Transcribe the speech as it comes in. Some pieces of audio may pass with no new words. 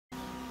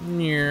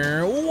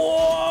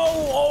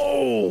Whoa!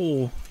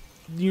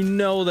 You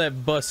know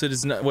that busted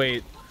his nut.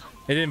 Wait,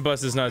 it didn't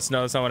bust his nuts.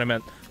 No, that's not what I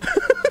meant.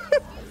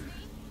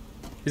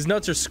 His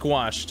nuts are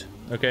squashed.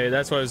 Okay,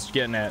 that's what I was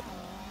getting at.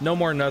 No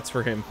more nuts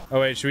for him. Oh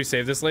wait, should we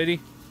save this lady?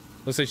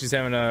 Looks like she's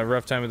having a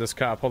rough time with this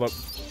cop. Hold up.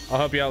 I'll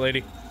help you out,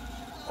 lady.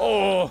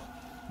 Oh,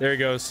 there he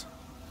goes.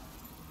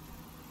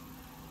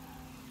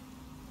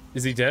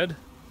 Is he dead?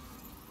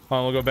 Hold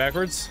on, we'll go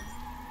backwards.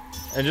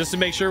 And just to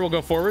make sure, we'll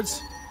go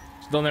forwards.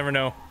 They'll never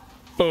know.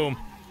 Boom.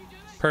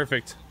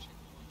 Perfect.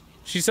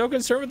 She's so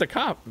concerned with the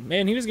cop.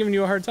 Man, he was giving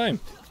you a hard time.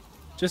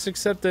 Just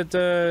accept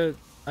that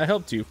I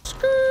helped you.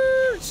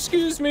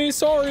 Excuse me,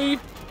 sorry.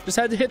 Just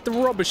had to hit the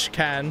rubbish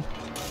can.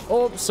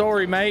 Oh,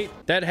 sorry, mate.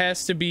 That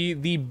has to be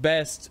the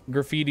best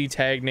graffiti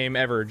tag name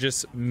ever.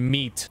 Just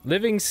meat.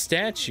 Living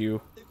statue.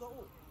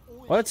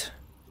 What?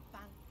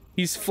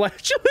 He's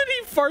flatulent,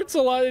 he farts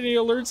a lot, and he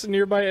alerts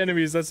nearby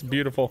enemies. That's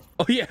beautiful.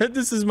 Oh yeah,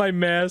 this is my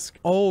mask.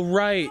 Oh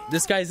right,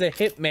 this guy's a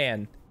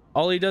hitman.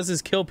 All he does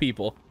is kill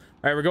people. All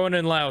right, we're going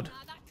in loud.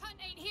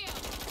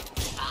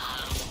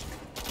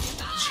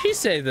 Did she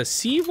say the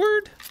C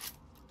word?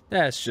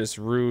 That's just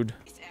rude.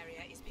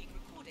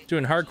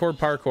 Doing hardcore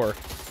parkour.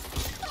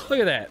 Look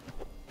at that.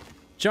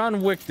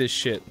 John Wick this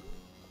shit.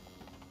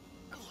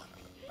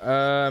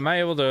 Am I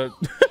able to...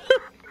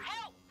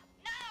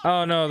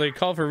 Oh no, they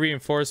call for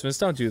reinforcements.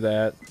 Don't do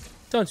that.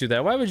 Don't do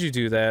that. Why would you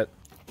do that?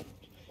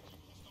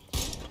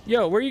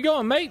 Yo, where you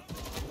going, mate?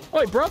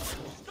 Oi, bruv.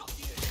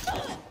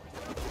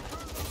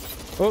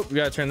 Oh, we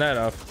gotta turn that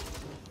off.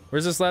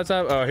 Where's this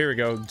laptop? Oh, here we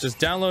go. Just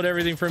download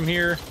everything from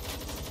here.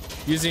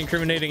 Use the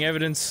incriminating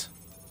evidence.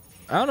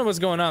 I don't know what's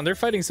going on. They're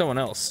fighting someone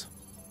else.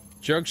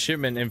 Drug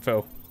shipment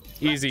info.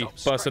 Easy.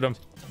 Busted him.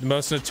 The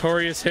most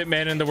notorious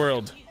hitman in the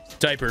world.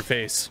 Diaper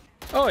face.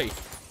 Oi.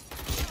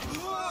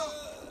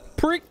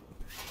 Prick.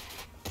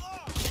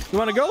 You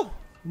want to go?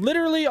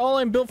 Literally all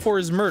I'm built for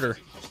is murder.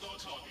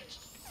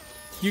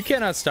 You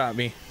cannot stop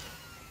me.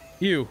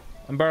 You.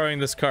 I'm borrowing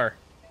this car.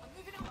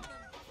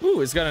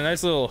 Ooh, it's got a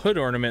nice little hood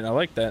ornament. I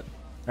like that.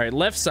 All right,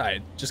 left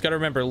side. Just got to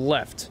remember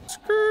left.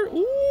 Skirt.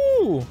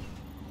 Ooh.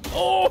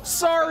 Oh,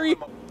 sorry.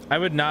 I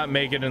would not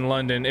make it in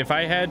London. If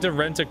I had to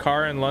rent a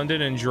car in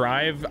London and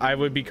drive, I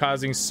would be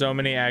causing so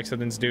many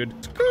accidents, dude.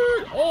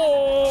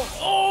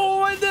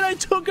 Oh, and then I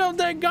took out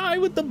that guy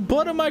with the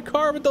butt of my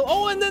car with the...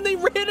 Oh, and then they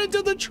ran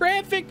into the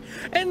traffic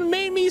and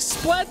made me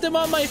splat them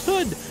on my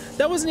hood.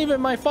 That wasn't even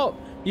my fault.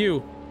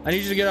 You, I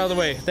need you to get out of the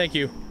way. Thank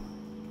you.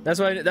 That's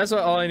what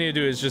all I need to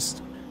do is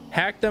just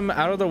hack them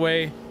out of the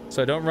way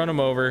so I don't run them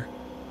over,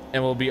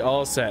 and we'll be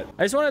all set.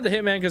 I just wanted the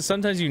hitman because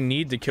sometimes you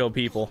need to kill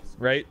people,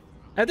 right?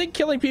 I think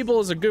killing people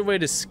is a good way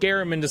to scare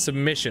them into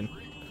submission.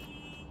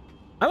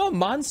 I'm a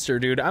monster,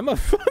 dude. I'm a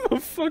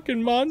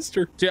fucking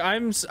monster. Dude,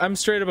 I'm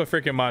straight up a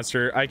freaking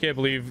monster. I can't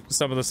believe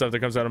some of the stuff that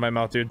comes out of my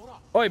mouth, dude.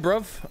 Oi,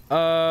 bruv.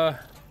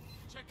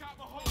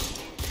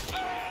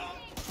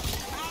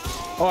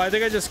 Oh, I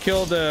think I just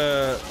killed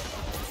a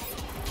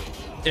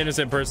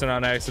innocent person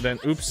on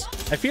accident. Oops.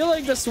 I feel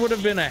like this would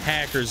have been a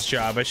hacker's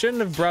job. I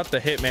shouldn't have brought the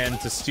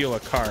hitman to steal a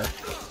car.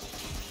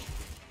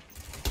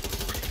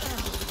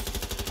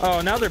 Oh,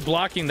 now they're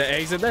blocking the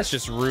exit. That's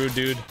just rude,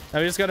 dude.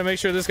 I just gotta make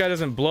sure this guy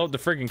doesn't blow up the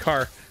freaking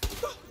car.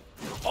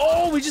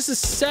 Oh, we just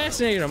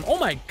assassinated him. Oh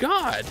my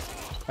god.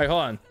 All right,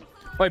 hold on.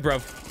 Wait, bro.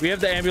 We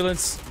have the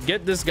ambulance.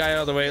 Get this guy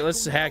out of the way.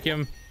 Let's hack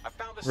him.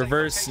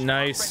 Reverse.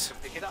 Nice.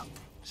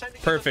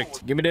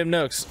 Perfect. Give me them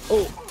nooks.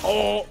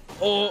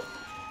 Oh.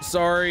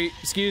 Sorry.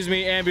 Excuse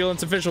me.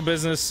 Ambulance. Official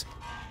business.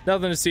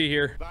 Nothing to see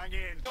here.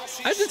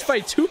 I just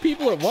fight two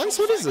people at once?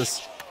 What is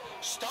this?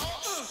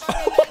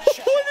 What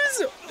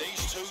is it?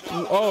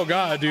 Oh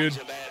god, dude.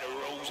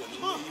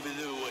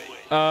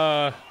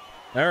 All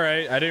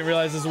right. I didn't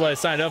realize this is what I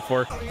signed up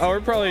for. Oh,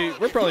 we're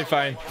probably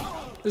fine.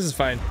 This is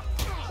fine.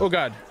 Oh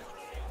god.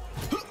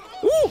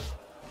 Woo!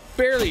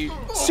 Barely.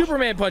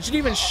 Superman punch. It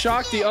even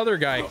shocked the other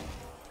guy.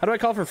 How do I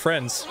call for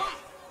friends?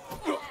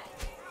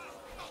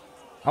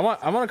 I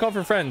want to call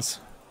for friends.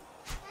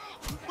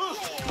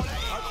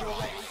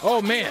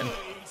 Oh man.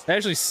 I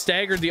actually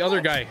staggered the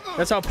other guy.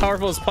 That's how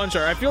powerful his punch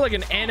are. I feel like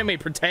an anime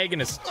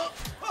protagonist.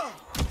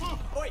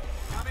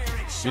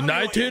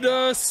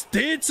 United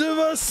States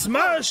of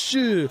Smash.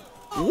 Woo!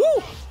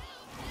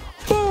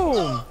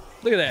 Boom!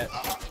 Look at that.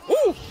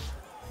 Woo!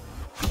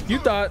 You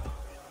thought.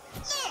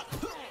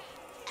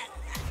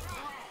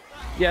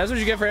 Yeah, that's what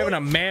you get for having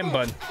a man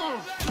bun.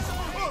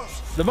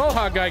 The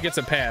Mohawk guy gets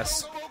a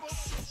pass.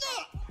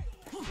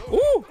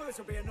 Woo!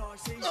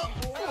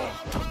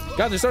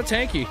 God, they're so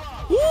tanky.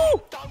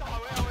 Woo!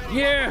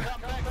 Yeah!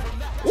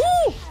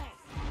 Woo!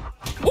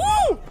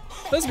 Woo!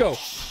 Let's go.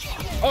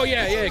 Oh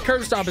yeah,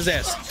 curb stomp his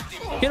ass.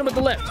 Hit him with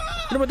the left.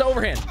 Hit him with the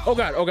overhand. Oh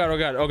god.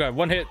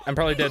 One hit. I'm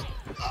probably dead.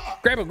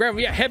 Grab him.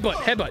 Yeah,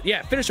 headbutt.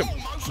 Yeah, finish him.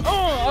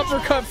 Oh,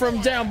 uppercut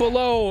from down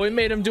below. It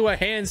made him do a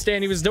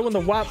handstand. He was doing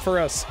the whop for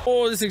us.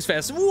 Oh, this thing's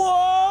fast. Whoa!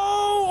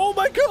 Oh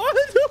my god!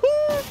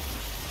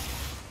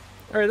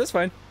 All right, that's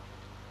fine.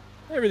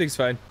 Everything's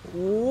fine.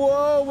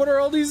 Whoa, what are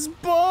all these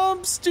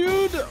bumps,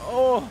 dude?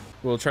 Oh,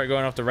 we'll try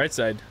going off the right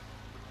side.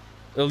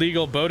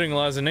 illegal boating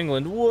laws in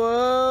England.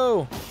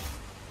 Whoa!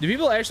 Do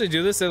people actually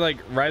do this? They like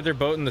ride their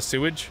boat in the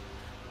sewage?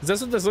 'Cause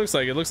that's what this looks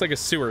like. It looks like a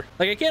sewer.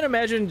 Like, I can't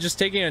imagine just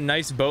taking a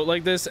nice boat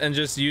like this and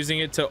just using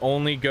it to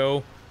only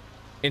go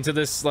into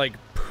this like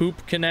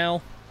poop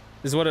canal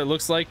is what it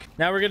looks like.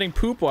 Now we're getting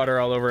poop water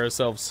all over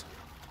ourselves.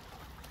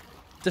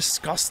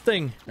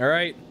 Disgusting. All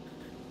right,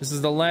 this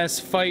is the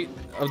last fight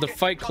of the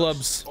fight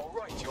clubs.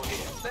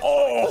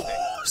 Oh,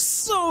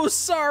 so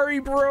sorry,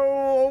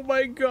 bro. Oh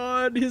my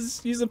god,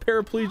 he's a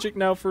paraplegic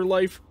now for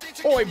life.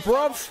 Oi,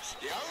 bruv,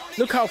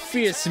 look how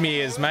fierce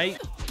me is, mate.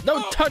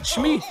 Don't touch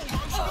me.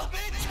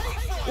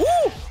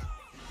 Woo!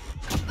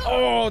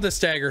 Oh, the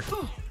stagger.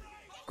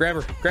 Grab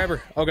her, grab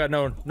her. Oh god,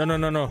 no, no, no,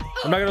 no, no.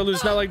 I'm not gonna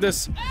lose, not like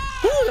this.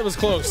 Woo, that was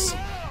close.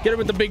 Get her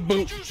with the big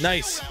boot.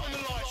 Nice.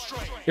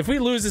 If we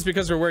lose, it's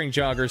because we're wearing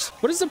joggers.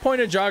 What is the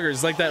point of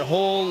joggers? Like that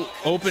whole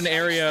open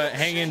area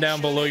hanging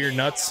down below your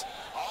nuts.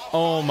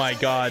 Oh my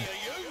god.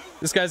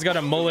 This guy's got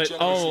a mullet.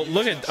 Oh,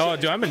 look at, oh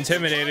dude, I'm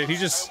intimidated. He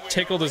just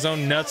tickled his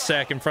own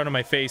nutsack in front of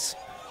my face.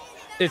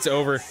 It's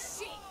over.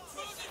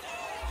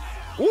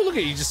 Ooh, look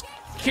at, he just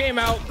came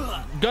out,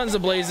 guns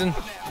a-blazing.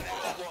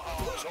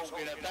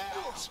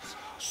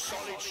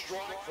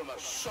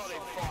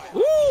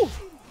 Woo!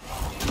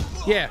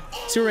 Yeah,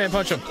 Superman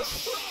punch him.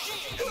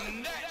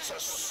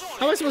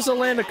 How am I supposed to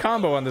land a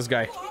combo on this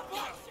guy?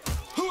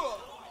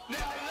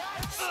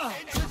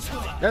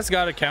 That's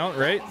gotta count,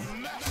 right?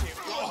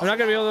 I'm not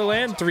gonna be able to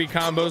land 3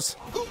 combos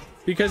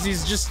because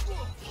he's just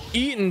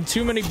eating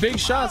too many big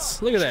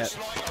shots. Look at that.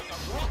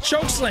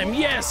 Chokeslam,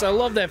 yes, I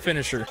love that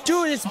finisher.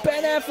 Dude, it's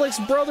Ben Affleck's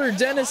brother,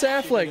 Dennis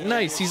Affleck.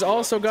 Nice, he's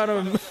also got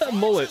a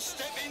mullet.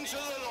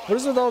 What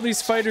is with all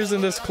these fighters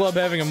in this club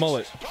having a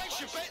mullet?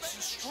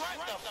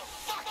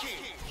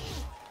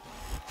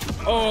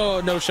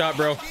 Oh, no shot,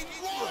 bro.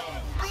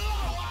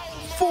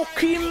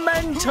 Fucking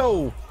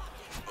mento.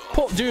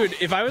 Dude,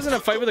 if I was in a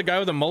fight with a guy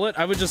with a mullet,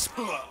 I would just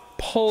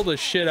pull the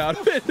shit out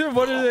of it.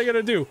 What are they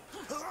gonna do?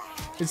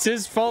 It's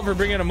his fault for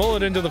bringing a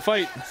mullet into the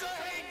fight.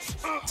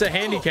 It's a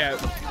handicap.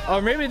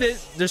 Or maybe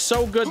they're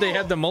so good they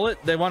have the mullet,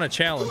 they want a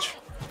challenge.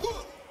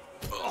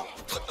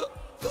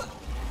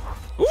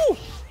 Ooh!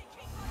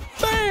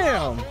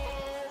 Bam!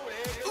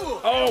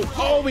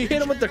 Oh, we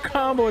hit him with the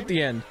combo at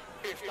the end.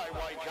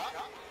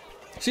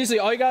 Seriously,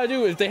 all you gotta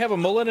do is if they have a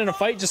mullet in a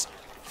fight, just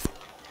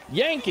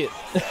yank it.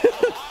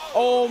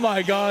 Oh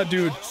my god,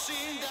 dude.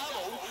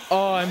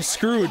 Oh, I'm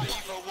screwed.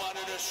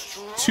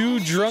 2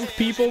 drunk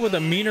people with a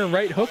meaner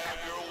right hook.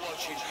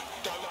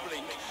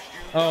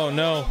 Oh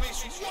no.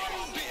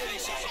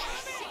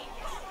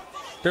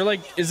 They're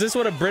like, is this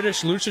what a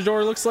British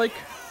luchador looks like?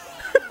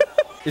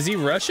 Is he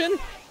Russian?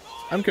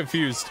 I'm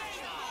confused.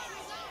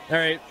 All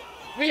right,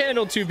 we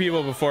handled 2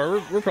 people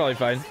before. We're probably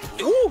fine.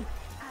 Ooh.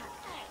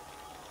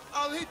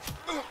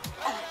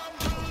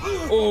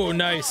 Oh,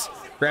 nice.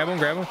 Grab him,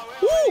 grab him.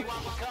 Woo!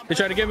 They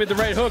try to get me with the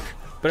right hook,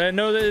 but I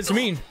know that it's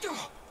mean.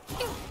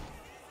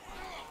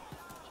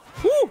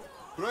 Woo!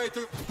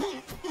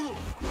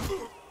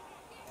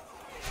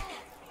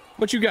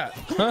 What you got,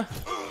 huh?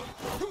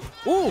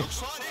 Ooh!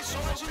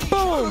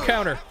 Boom!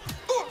 Counter.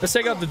 Let's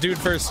take out the dude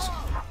first.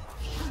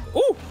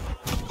 Ooh!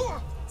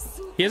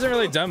 He hasn't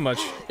really done much.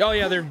 Oh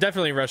yeah, they're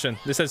definitely Russian.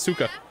 This says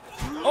Suka.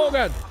 Oh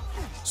god!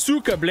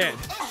 Suka bled.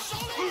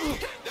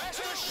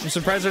 I'm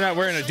surprised they're not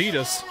wearing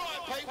Adidas.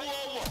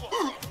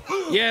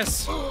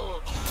 Yes!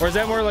 Or is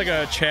that more like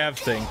a chav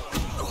thing?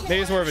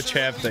 Maybe it's more of a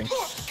chav thing.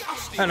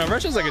 I don't know,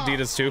 Russians like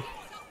Adidas too.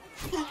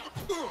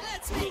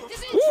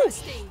 Woo!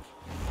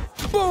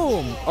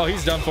 Boom! Oh,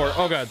 he's done for.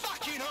 Oh god.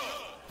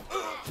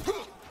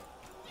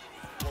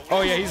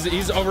 Oh yeah,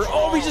 he's over.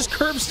 Oh, he just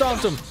curb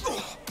stomped him.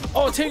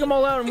 Oh, take them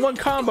all out in one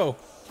combo.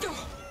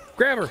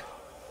 Grab her.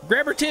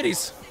 Grab her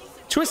titties.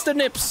 Twist the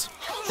nips.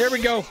 There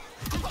we go.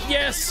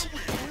 Yes!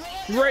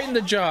 Right in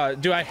the jaw.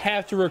 Do I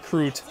have to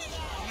recruit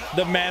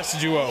the mass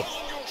duo?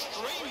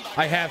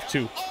 I have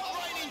to.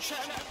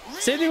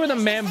 Same thing with a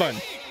man bun,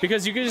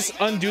 because you can just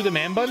undo the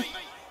man bun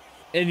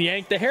and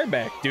yank the hair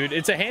back, dude.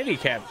 It's a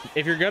handicap.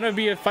 If you're gonna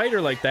be a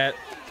fighter like that,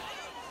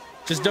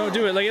 just don't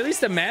do it. Like, at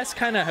least the mask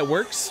kind of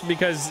works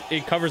because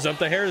it covers up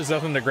the hair. There's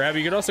nothing to grab.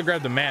 You could also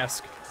grab the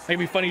mask. It'd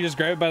be funny, you just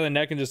grab it by the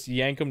neck and just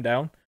yank them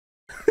down.